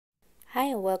Hi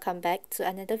and welcome back to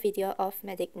another video of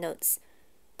Medic Notes.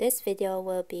 This video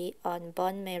will be on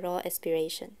bone marrow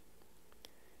aspiration.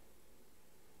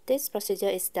 This procedure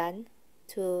is done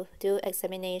to do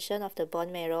examination of the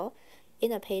bone marrow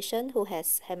in a patient who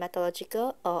has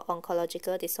hematological or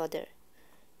oncological disorder.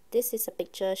 This is a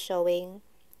picture showing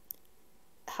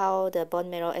how the bone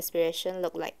marrow aspiration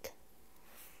look like.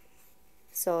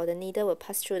 So the needle will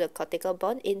pass through the cortical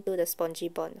bone into the spongy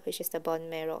bone, which is the bone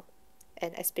marrow,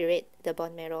 and aspirate the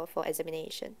bone marrow for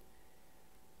examination.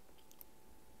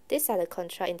 These are the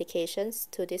contraindications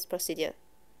to this procedure.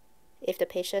 If the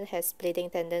patient has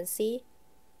bleeding tendency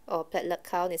or platelet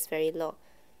count is very low,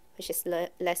 which is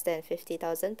less than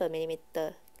 50,000 per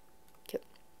millimeter cube,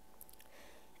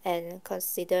 and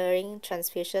considering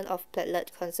transfusion of platelet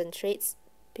concentrates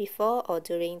before or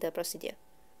during the procedure.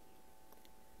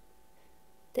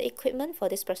 The equipment for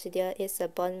this procedure is a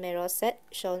bone marrow set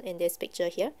shown in this picture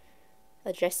here,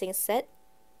 a dressing set,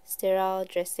 sterile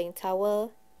dressing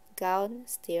towel, gown,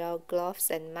 sterile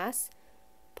gloves and mask,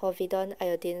 povidone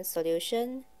iodine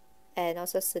solution, and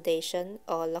also sedation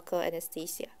or local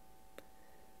anesthesia.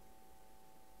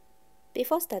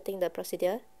 Before starting the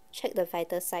procedure, check the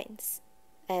vital signs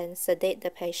and sedate the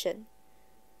patient.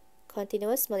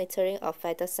 Continuous monitoring of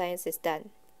vital signs is done,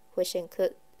 which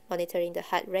include monitoring the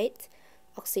heart rate,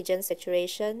 oxygen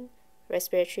saturation,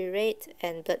 respiratory rate,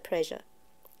 and blood pressure.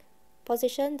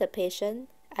 Position the patient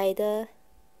either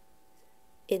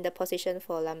in the position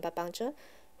for lumbar puncture,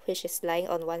 which is lying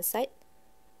on one side,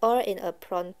 or in a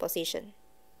prone position,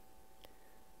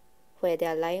 where they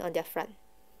are lying on their front.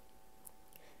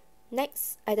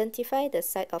 Next, identify the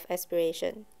site of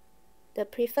aspiration. The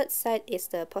preferred site is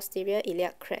the posterior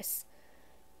iliac crest,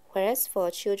 whereas for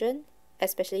children,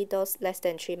 especially those less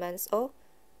than 3 months old,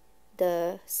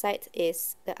 the site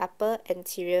is the upper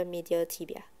anterior medial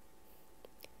tibia.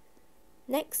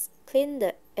 Next, clean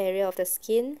the area of the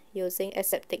skin using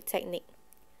aseptic technique.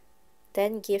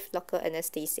 Then give local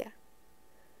anesthesia.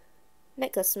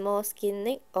 Make a small skin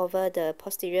nick over the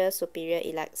posterior superior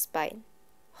iliac spine.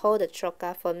 Hold the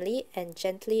trocar firmly and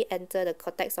gently enter the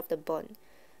cortex of the bone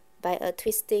by a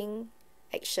twisting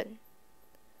action.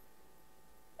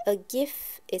 A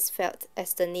give is felt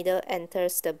as the needle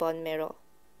enters the bone marrow.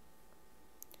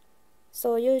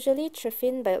 So usually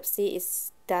trephine biopsy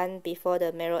is done before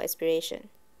the marrow aspiration.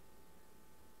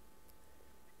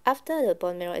 After the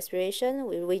bone marrow aspiration,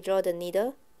 we withdraw the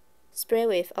needle, spray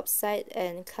with opside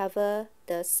and cover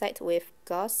the site with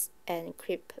gauze and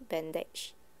crepe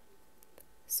bandage.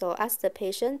 So ask the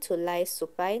patient to lie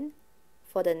supine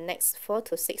for the next 4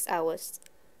 to 6 hours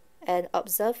and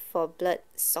observe for blood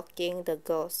soaking the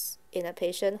gauze in a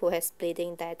patient who has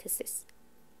bleeding diathesis.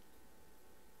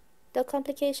 The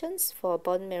complications for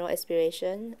bone marrow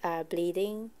aspiration are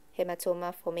bleeding,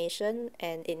 hematoma formation,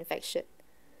 and infection.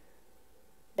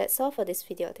 That's all for this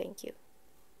video. Thank you.